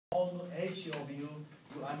each of you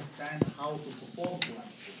understand how to perform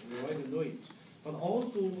chemistry. We already know it. But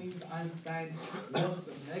also we need to understand what's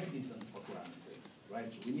the mechanism for chemistry,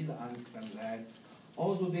 right? We need to understand that.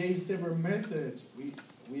 Also, there is several methods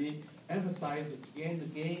we emphasize again and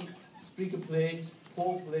again: streak plate,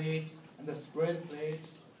 pour plate, and the spread plate.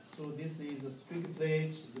 So this is a streak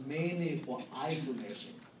plate mainly for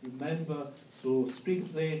isolation. Remember, so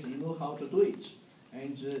streak plate, you know how to do it.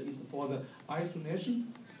 And it's for the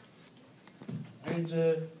isolation. And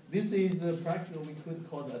this is a practice we could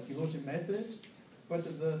call the dilution method. But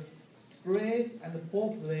the spread and the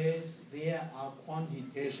pour plate, there are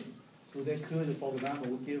quantitation. So they could, for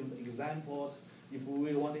example, we give examples if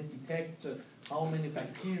we want to detect how many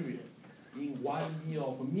bacteria in 1 ml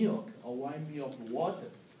of milk or 1 ml of water.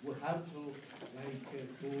 We have to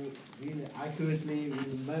to really accurately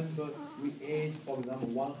remember we ate, for example,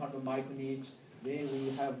 100 micrometers. Then we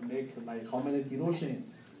have make how many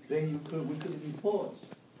dilutions. Then we could report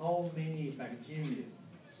how many bacteria.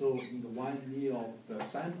 So in the 1 ml of the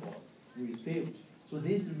samples we received. So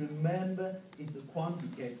this remember is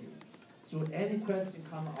quantitative. So any question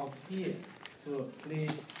come out here. So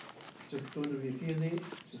please just go to refill it,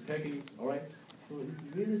 just take it, all right? So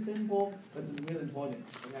it's really simple, but it's really important,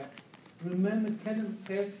 okay? Remember cadence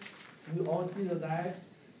test, we all did that.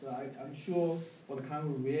 So I'm sure what kind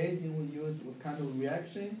of reagent we use, what kind of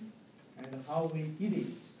reactions, and how we did it.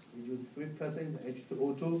 We use 3%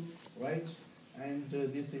 H2O2, right? And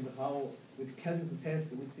this is how, with cadence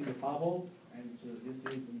test, we see the bubble, and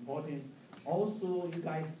this is important. Also, you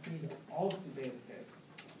guys see the oxidase test.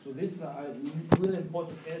 So this is a really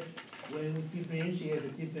important test when we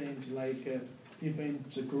differentiate different,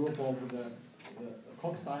 different group of the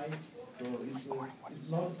oxides. So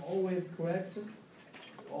it's not always correct,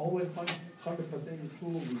 always 100% true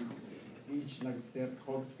with each step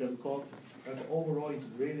cox, but overall it's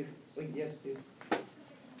really, yes please.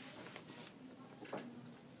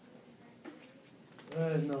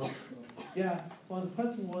 No. Yeah, for the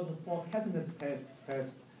question was for cadence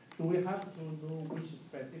test, do we have to know which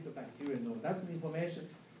specific bacteria? No, that's the information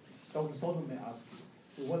Dr. Soto may ask you.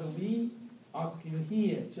 So what we ask you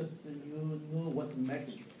here, just you know what's the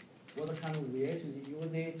magnitude, what kind of reaction you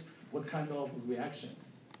use it, what kind of reactions.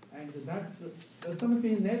 And that's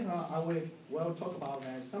something later I will talk about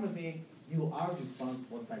that. Something you are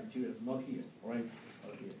responsible for bacteria, not here, all right?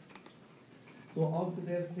 Not here. So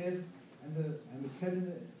oxidase test and the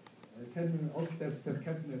cadmium oxidase test,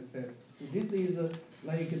 cadmium test. So this is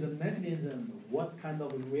the mechanism, what kind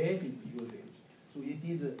of reagent you use it. So you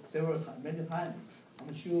did many times.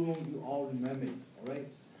 I'm sure you all remember it, all right?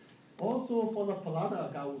 Also for the pallada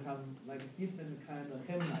agar, we have different kind of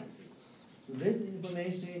hemolysis. So this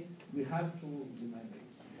information we have to remember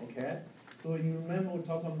it, okay? So you remember we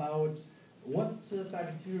talking about what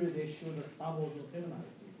bacteria they show the double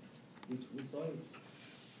hemolysis. We saw it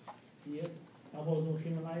here, double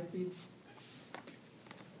hemolysis.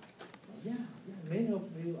 Yeah, many of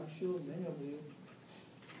you, I'm sure many of you,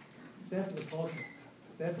 Staph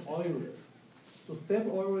aureus. So Staph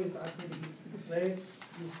aureus, I think is plate.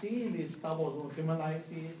 You see this double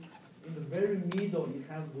hemolysis. In the very middle, you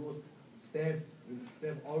have those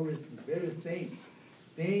Staph aureus very thin.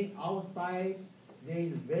 Then outside, there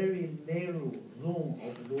is very narrow zone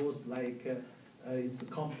of those it's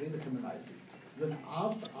complete hemolysis. Then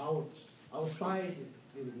outside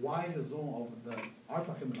is wide zone of the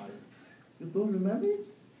alpha hemolysis. You don't remember it?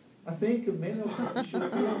 I think many of us should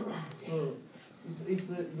know. So it's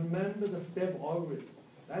remember the Staph aureus.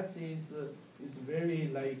 That is very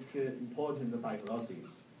important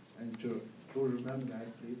diagnosis, and to remember that,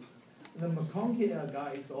 please. The McConkey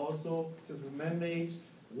agar is also just remember it,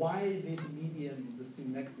 why this medium is a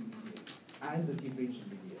selective medium and the differential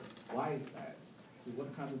medium. Why is that? So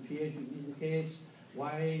what kind of pH you indicate?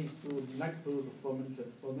 Why so lactose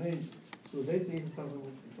ferment? So this is some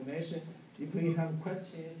information. If we have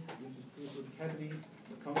questions, we just go to Kathy,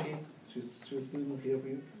 McConkey, she's still here for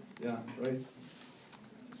you. Yeah, right.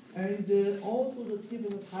 And also the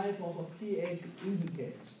different type of pH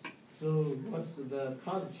indicate. So what's the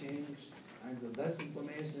color change and that's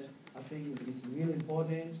information I think is really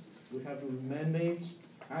important. We have to remember it.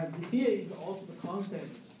 And here is also the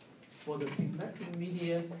concept for the selective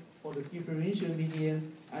medium, for the differential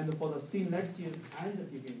medium, and for the selective and the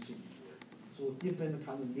differential medium. So different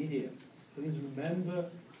kind of medium. Please remember,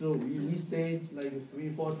 so we said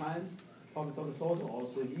 3-4 times. Dr. Soto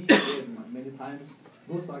also, he said many times.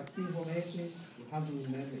 Those are key information, you have to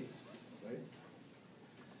remember it, right?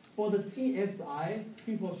 For the TSI,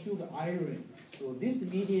 triple sugar iron. So this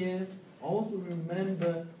medium, also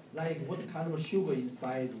remember what kind of sugar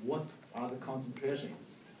inside, what are the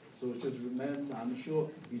concentrations. So just remember, I'm sure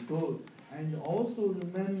you do. And also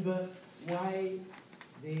remember why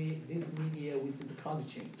this media with the color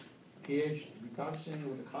change, pH reduction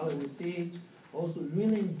with the color receipt. Also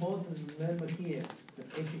really important to remember here, the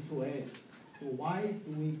H2S. So why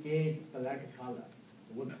do we get black color?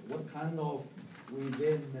 So what kind of, we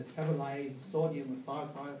then metabolize sodium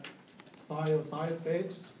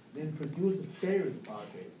thiosulfate, then produce ferrous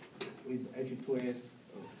sulfate with H2S.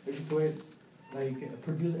 H2S, like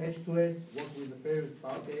produce H2S, work with the ferrous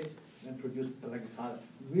sulfate, and produce black color.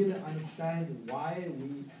 Really understand why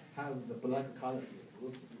we have the black color here.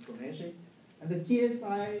 What's the information? And the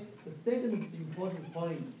TSI, the second important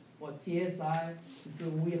point for TSI is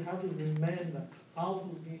we have to remember how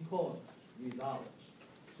to record results.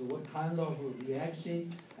 So what kind of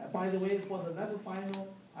reaction? By the way, for the lab final,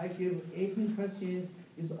 I give 18 questions.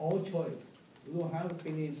 It's all choice. We don't have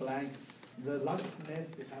fill in blanks. The last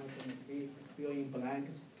semester have some fill in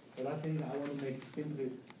blanks, but I think I want to make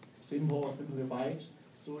simple, simplified.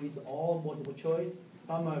 So it's all multiple choice.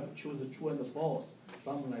 Some have choose true and false.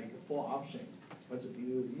 Some like 4 options. But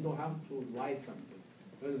you don't have to write something.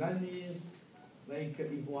 But that means like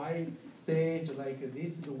if I say like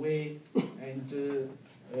this is the way, and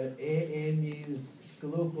AA means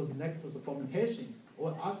glucose lactose fermentation,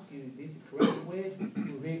 or ask you this correct way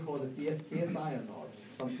to record the TSI or not,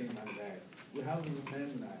 something like that. You have to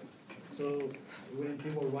remember that. So when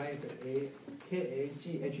people write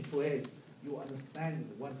KAGH2S, you understand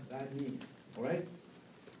what that means. All right.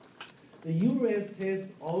 The URAS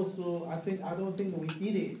test also, I don't think we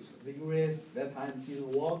did it. The URAS that time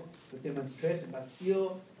didn't work, the demonstration, but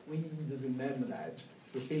still we need to remember that.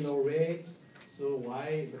 The phenol rate, so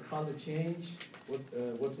why the color change,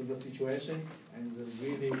 what's the situation, and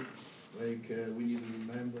really we need to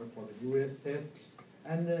remember for the URAS test.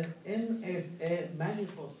 And the MSA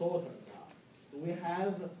manual sorter. So we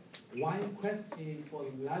have one question for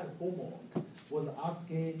the lab homework was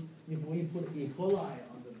asking if we put E. coli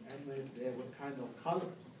on the MSA, what kind of color?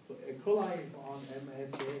 So E. coli is on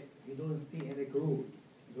MSA, you don't see any group,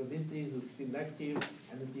 because this is selective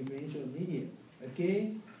and differential medium.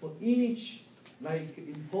 Again, for each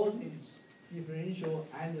important differential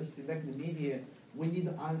and selective medium, we need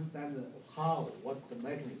to understand how, what's the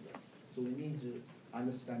mechanism. So we need to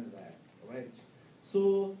understand that, all right?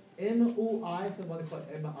 So MOI, somebody called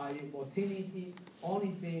MI, mortality,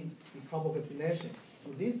 only thing, decarboxylation.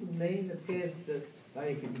 So this main test,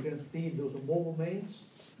 like you can see those movements,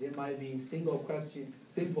 there might be simple question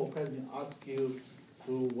ask you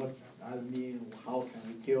to what I mean, how can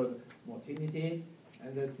we kill the mortality,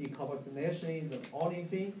 and the decarboxylation is the only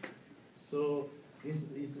thing. So this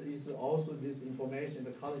is also this information,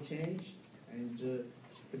 the color change, and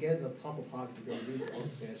forget the top part because this is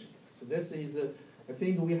oxidation. So this is, I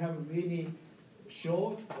think we have really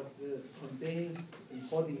short but contains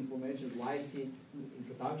important information writing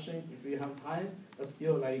introduction. If you have time, I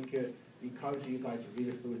still encourage you guys to read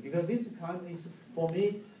it through it. Because this kind is, for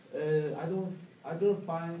me, I don't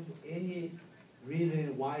find any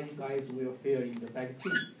reason why you guys will fail in the back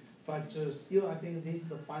two. But still, I think this is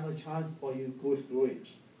the final chance for you to go through it.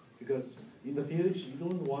 Because in the future, you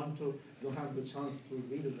don't have the chance to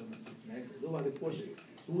read them systematically. Nobody push it.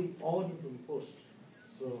 So we all need to be pushed.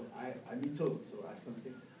 So I need to. So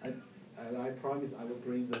I promise I will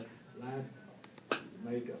bring the lab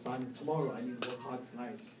assignment tomorrow. I need to work hard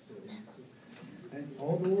tonight. So, and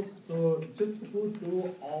all those. So just go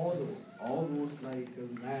through all those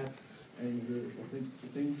lab, and I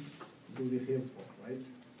think it will be helpful, right?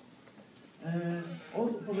 And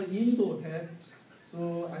also for the indoor test.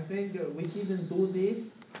 So I think we didn't do this,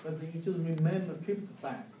 but you just remember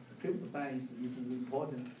tryptophan. Tryptophan is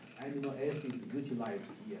important amino acid utilized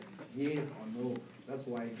here. Yes or no? That's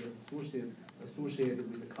why it's associated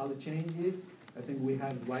with the color changes. I think we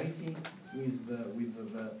have writing with the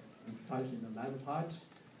introduction in the lab part.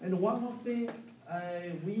 And one of the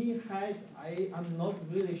we had, I'm not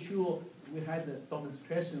really sure, we had a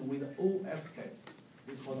demonstration with the OF test.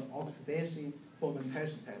 We call it oxidation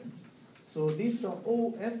fermentation test. So this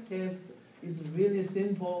OF test is really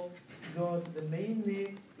simple because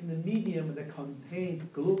mainly in the medium that contains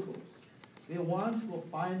glucose. They want to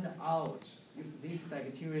find out if this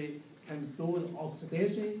bacteria can do the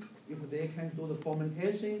oxidation, if they can do the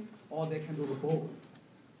fermentation, or they can do the both.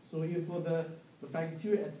 So if the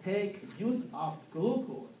bacteria attack use of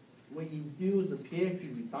glucose, we induce the pH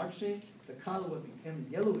reduction, the color will become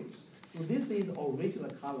yellowish. So this is original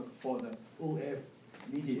color for the OF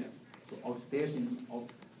medium, so oxidation of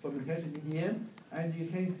fermentation medium. And you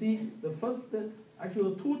can see the first,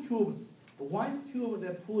 actually 2 tubes. One tube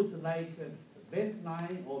that puts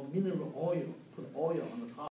Vaseline or mineral oil, put oil on the top.